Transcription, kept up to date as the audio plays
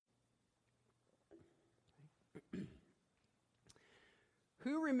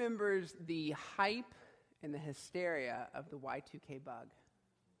Who remembers the hype and the hysteria of the Y2K bug?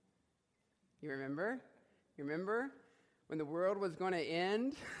 You remember? You remember when the world was going to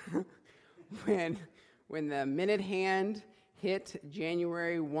end? when the minute hand hit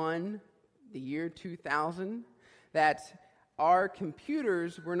January 1, the year 2000, that our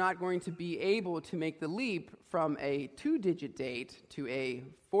computers were not going to be able to make the leap from a 2-digit date to a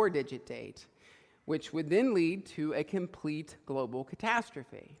 4-digit date, which would then lead to a complete global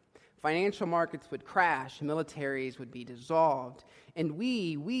catastrophe. Financial markets would crash, militaries would be dissolved, and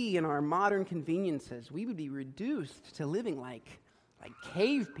we in our modern conveniences, we would be reduced to living like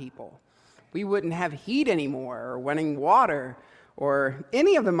cave people. We wouldn't have heat anymore, or running water, or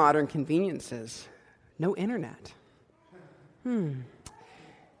any of the modern conveniences. No internet.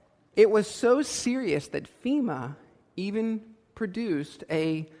 It was so serious that FEMA even produced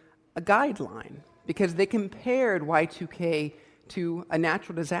a guideline, because they compared Y2K to a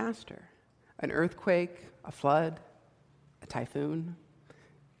natural disaster, an earthquake, a flood, a typhoon.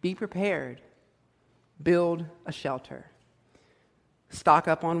 Be prepared. Build a shelter. Stock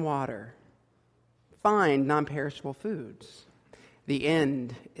up on water. Find non-perishable foods. The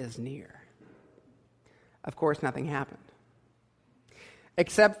end is near. Of course, nothing happened,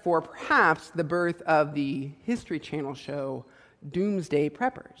 except for perhaps the birth of the History Channel show Doomsday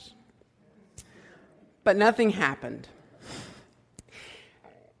Preppers. But nothing happened.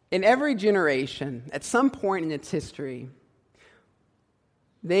 In every generation, at some point in its history,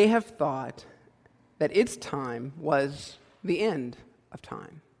 they have thought that its time was the end of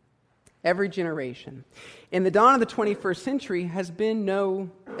time. Every generation. And the dawn of the 21st century has been no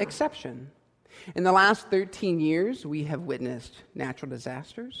exception. In the last 13 years, we have witnessed natural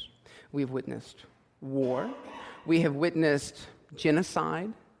disasters. We've witnessed war. We have witnessed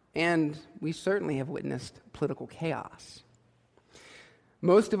genocide. And we certainly have witnessed political chaos.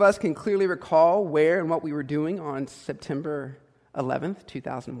 Most of us can clearly recall where and what we were doing on September 11th,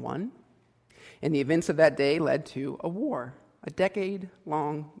 2001. And the events of that day led to a war, a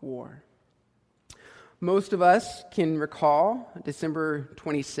decade-long war. Most of us can recall December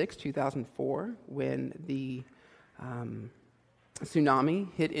 26, 2004, when the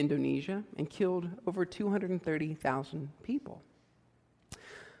tsunami hit Indonesia and killed over 230,000 people.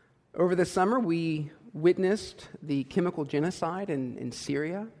 Over the summer, we witnessed the chemical genocide in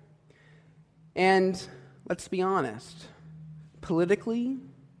Syria. And let's be honest, politically,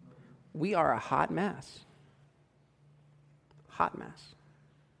 we are a hot mess. Hot mess.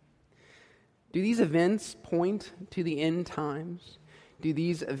 Do these events point to the end times? Do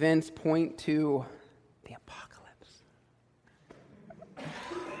these events point to the apocalypse?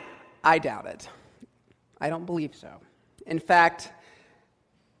 I doubt it. I don't believe so. In fact,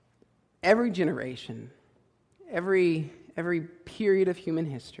 every generation, every period of human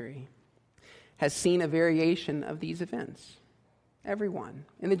history has seen a variation of these events. Everyone.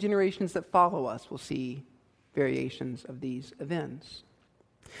 And the generations that follow us will see variations of these events.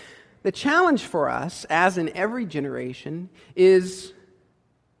 The challenge for us, as in every generation, is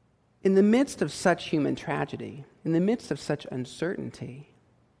in the midst of such human tragedy, in the midst of such uncertainty,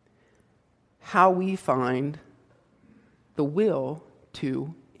 how we find the will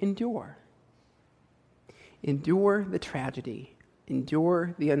to endure. Endure the tragedy.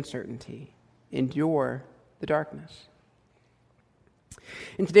 Endure the uncertainty. Endure the darkness.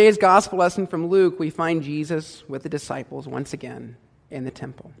 In today's gospel lesson from Luke, we find Jesus with the disciples once again in the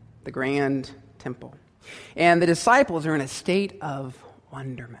temple, the grand temple. And the disciples are in a state of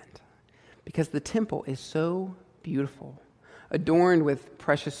wonderment because the temple is so beautiful, adorned with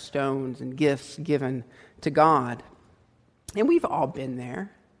precious stones and gifts given to God. And we've all been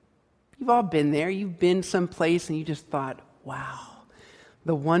there. You've all been there. You've been someplace and you just thought, wow,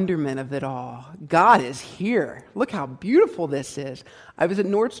 the wonderment of it all. God is here. Look how beautiful this is. I was at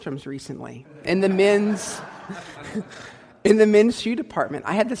Nordstrom's recently in the men's shoe department.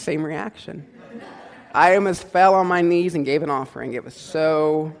 I had the same reaction. I almost fell on my knees and gave an offering. It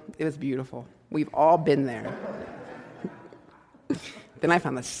was beautiful. We've all been there. Then I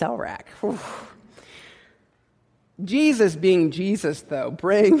found the cell rack. Whew. Jesus, being Jesus, though,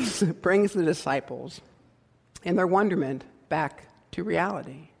 brings the disciples and their wonderment back to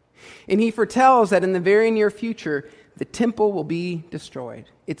reality. And he foretells that in the very near future, the temple will be destroyed,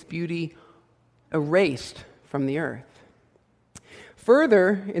 its beauty erased from the earth.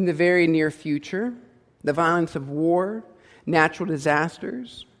 Further, in the very near future, the violence of war, natural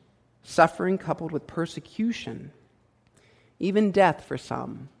disasters, suffering coupled with persecution, even death for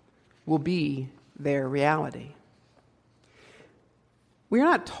some, will be their reality. We are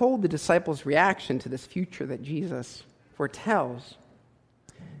not told the disciples' reaction to this future that Jesus foretells,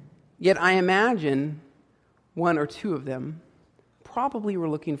 Yet I imagine one or two of them probably were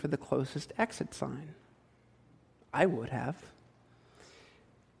looking for the closest exit sign. I would have.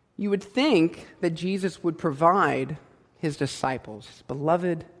 You would think that Jesus would provide his disciples, his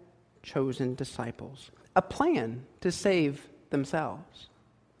beloved, chosen disciples, a plan to save themselves.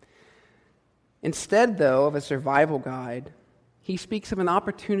 Instead, though, of a survival guide, he speaks of an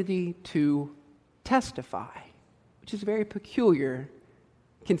opportunity to testify, which is very peculiar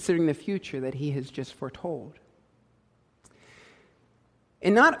considering the future that he has just foretold.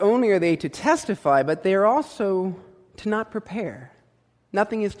 And not only are they to testify, but they are also to not prepare.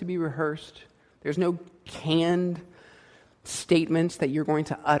 Nothing is to be rehearsed. There's no canned statements that you're going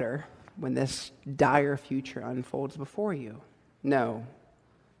to utter when this dire future unfolds before you. No.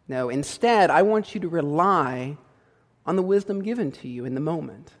 Instead, I want you to rely on the wisdom given to you in the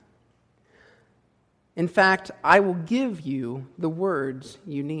moment. In fact, I will give you the words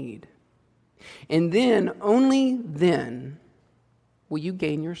you need. And then, only then, will you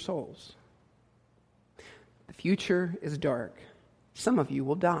gain your souls. The future is dark. Some of you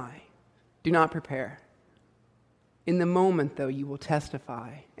will die. Do not prepare. In the moment, though, you will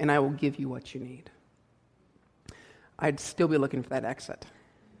testify, and I will give you what you need. I'd still be looking for that exit.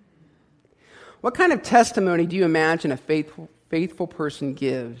 What kind of testimony do you imagine a faithful person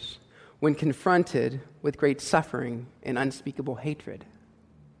gives when confronted with great suffering and unspeakable hatred?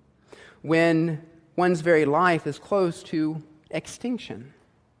 When one's very life is close to extinction?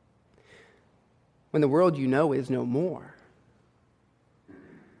 When the world you know is no more?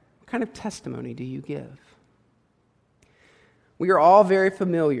 What kind of testimony do you give? We are all very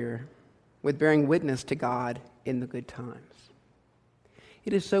familiar with bearing witness to God in the good times.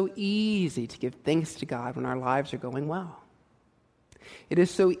 It is so easy to give thanks to God when our lives are going well. It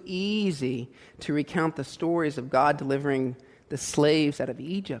is so easy to recount the stories of God delivering the slaves out of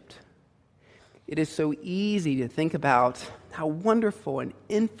Egypt. It is so easy to think about how wonderful and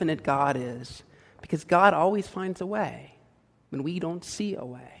infinite God is, because God always finds a way when we don't see a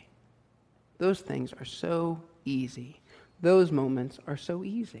way. Those things are so easy. Those moments are so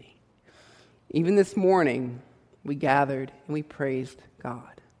easy. Even this morning, we gathered and we praised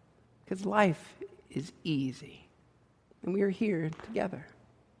God, because life is easy, and we are here together.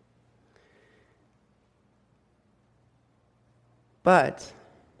 But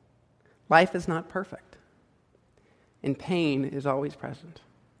life is not perfect, and pain is always present.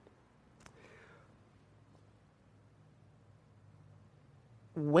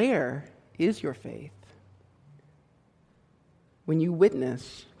 Where is your faith when you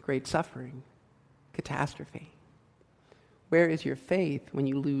witness great suffering, catastrophe? Where is your faith when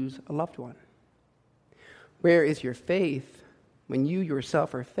you lose a loved one? Where is your faith when you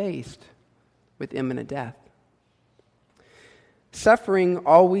yourself are faced with imminent death? Suffering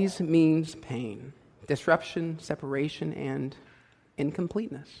always means pain, disruption, separation, and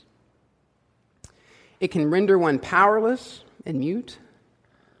incompleteness. It can render one powerless and mute.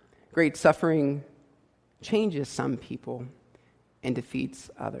 Great suffering changes some people and defeats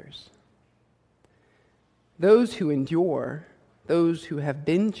others. Those who endure, those who have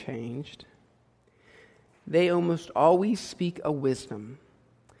been changed, they almost always speak a wisdom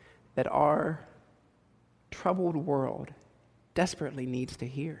that our troubled world desperately needs to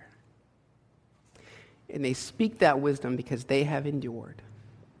hear. And they speak that wisdom because they have endured.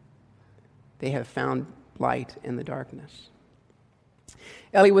 They have found light in the darkness.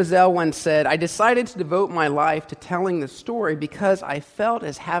 Elie Wiesel once said, "I decided to devote my life to telling the story because I felt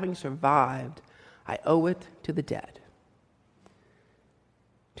as having survived, I owe it to the dead,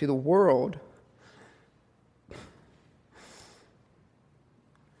 to the world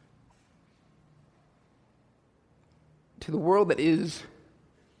that is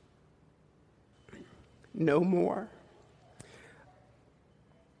no more.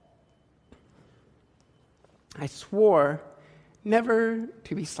 I swore never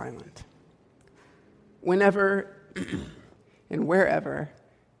to be silent whenever and wherever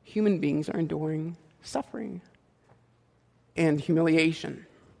human beings are enduring suffering and humiliation.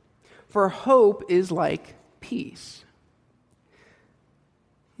 For hope is like peace.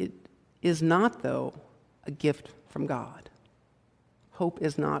 It is not, though, a gift from God. Hope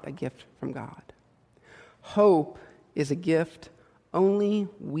is not a gift from God. Hope is a gift only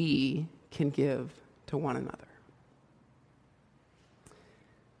we can give to one another.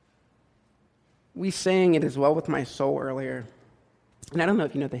 We sang "It Is Well With My Soul" earlier, and I don't know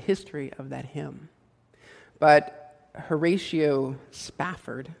if you know the history of that hymn, but Horatio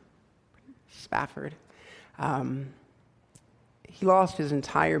Spafford, he lost his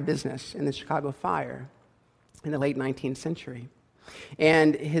entire business in the Chicago fire in the late 19th century.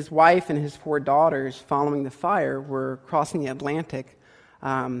 And his wife and his 4 daughters, following the fire, were crossing the Atlantic.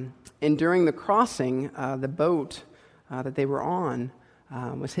 And during the crossing, the boat that they were on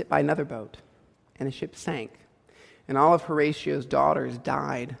was hit by another boat, and the ship sank. And all of Horatio's daughters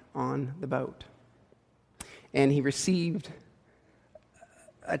died on the boat. And he received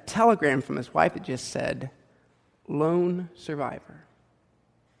a telegram from his wife that just said, "Lone survivor."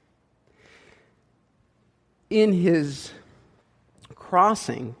 In his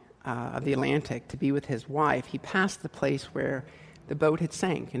crossing of the Atlantic to be with his wife, he passed the place where the boat had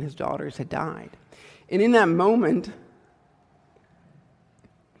sank and his daughters had died. And in that moment,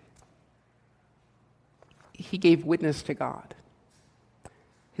 he gave witness to God,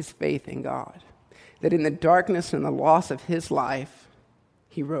 his faith in God, that in the darkness and the loss of his life,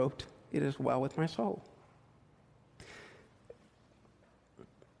 he wrote, "It is well with my soul."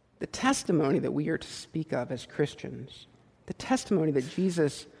 The testimony that we are to speak of as Christians, the testimony that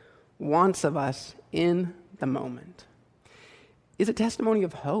Jesus wants of us in the moment, is a testimony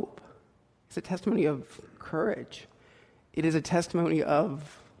of hope. It's a testimony of courage. It is a testimony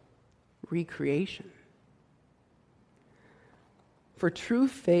of recreation. For true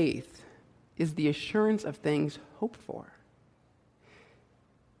faith is the assurance of things hoped for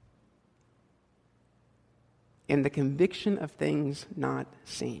and the conviction of things not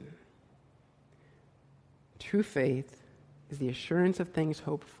seen. True faith is the assurance of things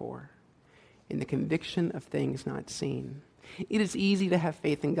hoped for and the conviction of things not seen. It is easy to have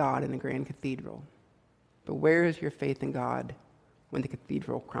faith in God in the Grand Cathedral, but where is your faith in God when the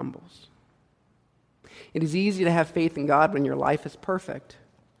cathedral crumbles? It is easy to have faith in God when your life is perfect,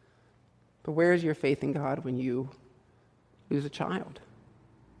 but where is your faith in God when you lose a child?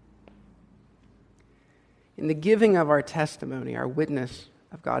 In the giving of our testimony, our witness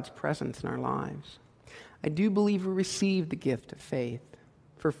of God's presence in our lives, I do believe we receive the gift of faith,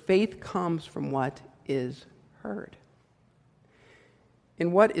 for faith comes from what is heard.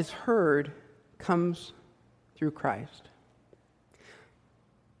 And what is heard comes through Christ.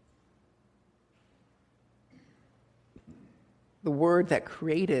 The Word that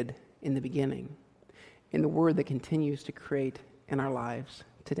created in the beginning, and the Word that continues to create in our lives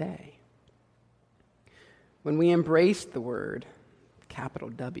today. When we embrace the Word, capital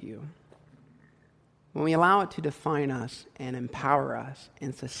W, when we allow it to define us and empower us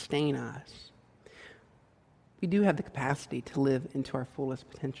and sustain us, we do have the capacity to live into our fullest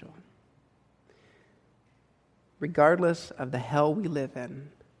potential. Regardless of the hell we live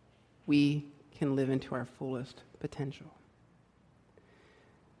in, we can live into our fullest potential.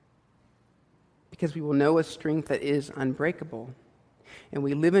 Because we will know a strength that is unbreakable, and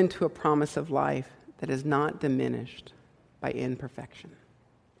we live into a promise of life that is not diminished by imperfection.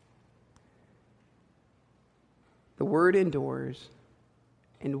 The Word endures,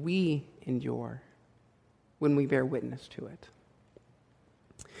 and we endure when we bear witness to it.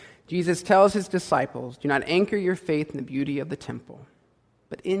 Jesus tells his disciples, "Do not anchor your faith in the beauty of the temple,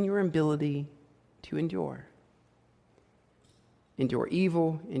 but in your ability to endure. Endure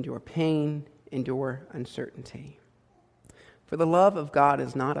evil, endure pain, endure uncertainty. For the love of God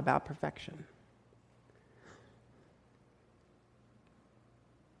is not about perfection.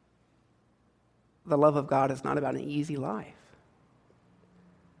 The love of God is not about an easy life.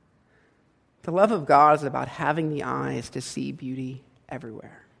 The love of God is about having the eyes to see beauty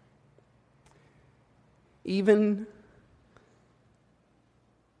everywhere. Even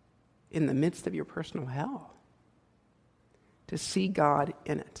in the midst of your personal hell, to see God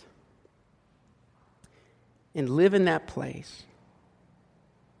in it. And live in that place.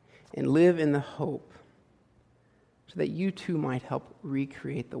 And live in the hope so that you too might help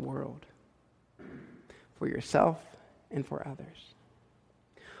recreate the world for yourself and for others.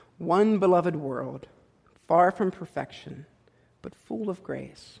 One beloved world, far from perfection, but full of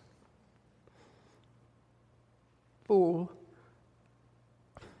grace. Full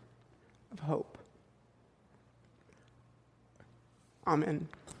of hope. Amen.